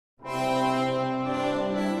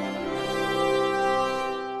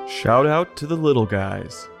Shout out to the little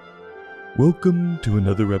guys. Welcome to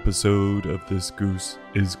another episode of This Goose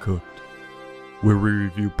is Cooked, where we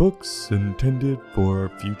review books intended for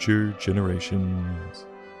future generations.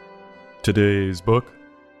 Today's book,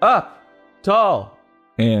 Up, Tall,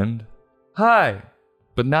 and High,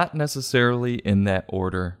 but not necessarily in that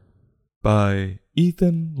order. by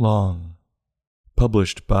Ethan Long.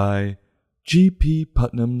 Published by G.P.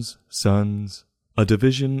 Putnam's Sons, a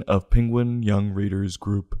division of Penguin Young Readers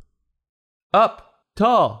Group. Up,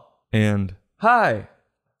 Tall, And High.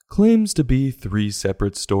 claims to be 3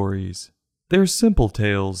 separate stories. They're simple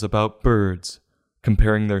tales about birds,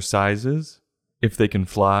 comparing their sizes, if they can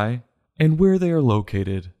fly, and where they are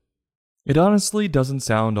located. It honestly doesn't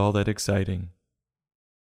sound all that exciting.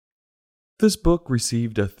 This book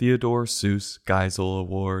received a Theodore Seuss Geisel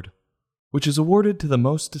Award, which is awarded to the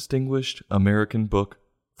most distinguished American book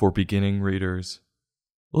for beginning readers.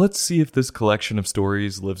 Let's see if this collection of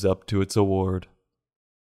stories lives up to its award.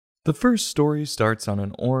 The first story starts on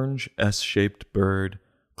an orange S-shaped bird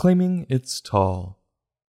claiming it's tall.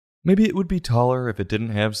 Maybe it would be taller if it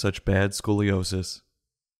didn't have such bad scoliosis.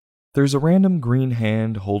 There's a random green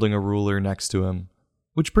hand holding a ruler next to him,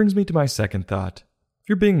 which brings me to my second thought. If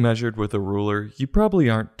you're being measured with a ruler, you probably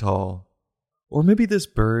aren't tall. Or maybe this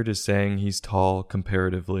bird is saying he's tall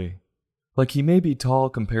comparatively. Like he may be tall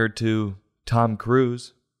compared to Tom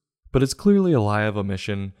Cruise, but it's clearly a lie of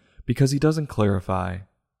omission because he doesn't clarify.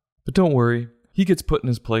 But don't worry, he gets put in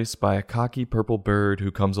his place by a cocky purple bird who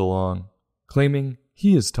comes along, claiming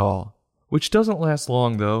he is tall, which doesn't last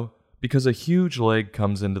long though, because a huge leg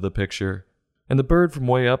comes into the picture, and the bird from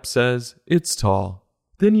way up says it's tall.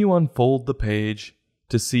 Then you unfold the page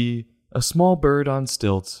to see a small bird on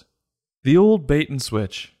stilts. The old bait and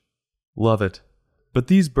switch. Love it. But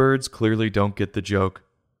these birds clearly don't get the joke,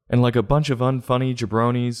 and like a bunch of unfunny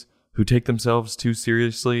jabronis who take themselves too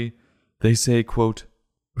seriously, they say, quote,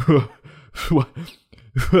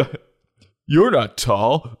 "You're not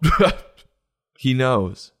tall." He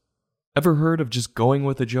knows. Ever heard of just going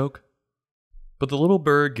with a joke? But the little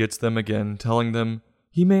bird gets them again, telling them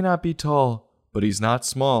he may not be tall, but he's not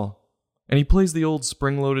small. And he plays the old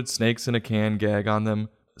spring-loaded snakes in a can gag on them,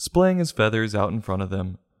 splaying his feathers out in front of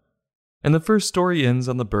them. And the first story ends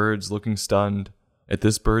on the birds looking stunned at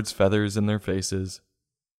this bird's feathers in their faces.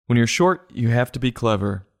 When you're short, you have to be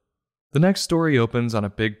clever. The next story opens on a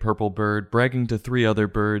big purple bird bragging to 3 other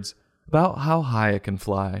birds about how high it can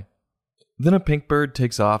fly. Then a pink bird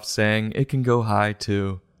takes off saying it can go high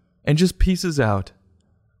too, and just pieces out,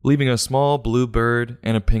 leaving a small blue bird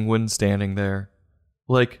and a penguin standing there.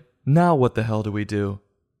 Like, now what the hell do we do?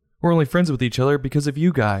 We're only friends with each other because of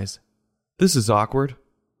you guys. This is awkward.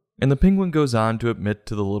 And the penguin goes on to admit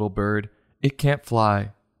to the little bird it can't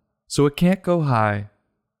fly, so it can't go high.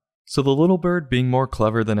 So the little bird, being more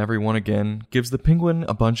clever than everyone again, gives the penguin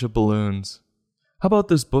a bunch of balloons. How about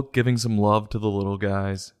this book giving some love to the little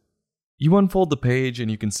guys? You unfold the page and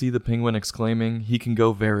you can see the penguin exclaiming he can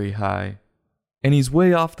go very high. And he's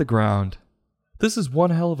way off the ground. This is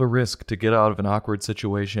one hell of a risk to get out of an awkward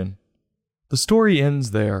situation. The story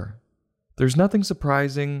ends there. There's nothing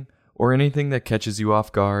surprising or anything that catches you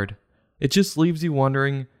off guard. It just leaves you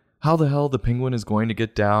wondering how the hell the penguin is going to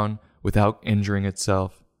get down without injuring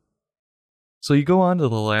itself. So you go on to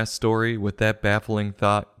the last story with that baffling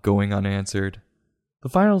thought going unanswered. The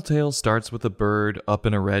final tale starts with a bird up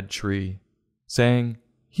in a red tree, saying,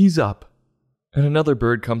 "He's up." And another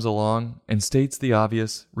bird comes along and states the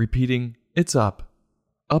obvious, repeating, "It's up."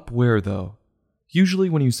 Up where, though? Usually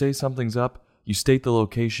when you say something's up, you state the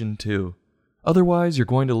location too. Otherwise, you're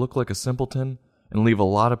going to look like a simpleton and leave a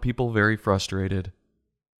lot of people very frustrated.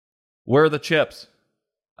 Where are the chips?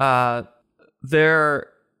 They're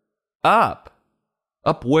up.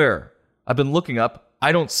 Up where? I've been looking up.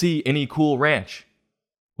 I don't see any Cool Ranch.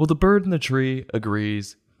 Well, the bird in the tree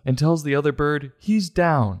agrees and tells the other bird he's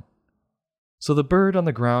down. So the bird on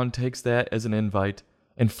the ground takes that as an invite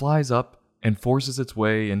and flies up and forces its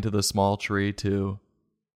way into the small tree too.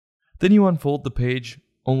 Then you unfold the page,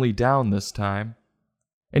 only down this time,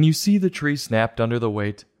 and you see the tree snapped under the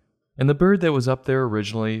weight, and the bird that was up there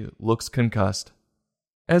originally looks concussed.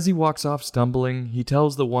 As he walks off stumbling, he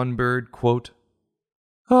tells the one bird, quote,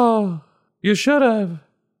 "Oh, you should have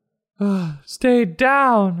stayed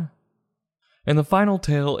down." And the final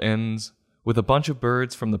tale ends with a bunch of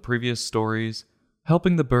birds from the previous stories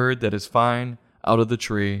helping the bird that is fine out of the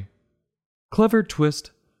tree. Clever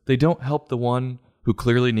twist, they don't help the one who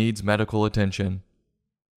clearly needs medical attention.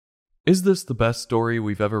 Is this the best story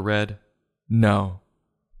we've ever read? No.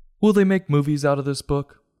 Will they make movies out of this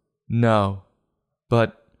book? No.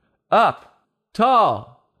 But Up,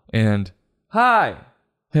 Tall, and High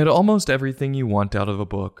had almost everything you want out of a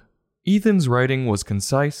book. Ethan's writing was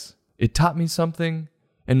concise, it taught me something,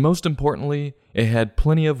 and most importantly, it had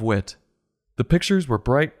plenty of wit. The pictures were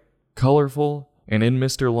bright, colorful, and in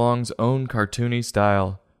Mr. Long's own cartoony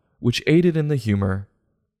style, which aided in the humor.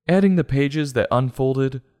 Adding the pages that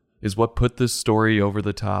unfolded is what put this story over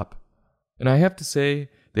the top. And I have to say,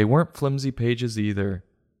 they weren't flimsy pages either.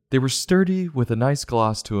 They were sturdy with a nice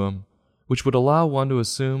gloss to them, which would allow one to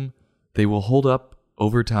assume they will hold up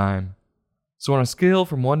over time. So on a scale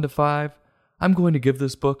from 1 to 5, I'm going to give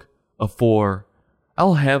this book a 4.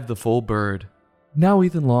 I'll have the full bird. Now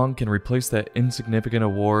Ethan Long can replace that insignificant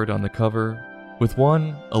award on the cover with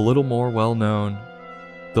one a little more well-known,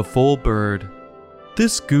 the full bird.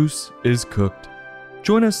 This goose is cooked.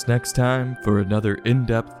 Join us next time for another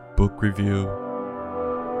in-depth book review.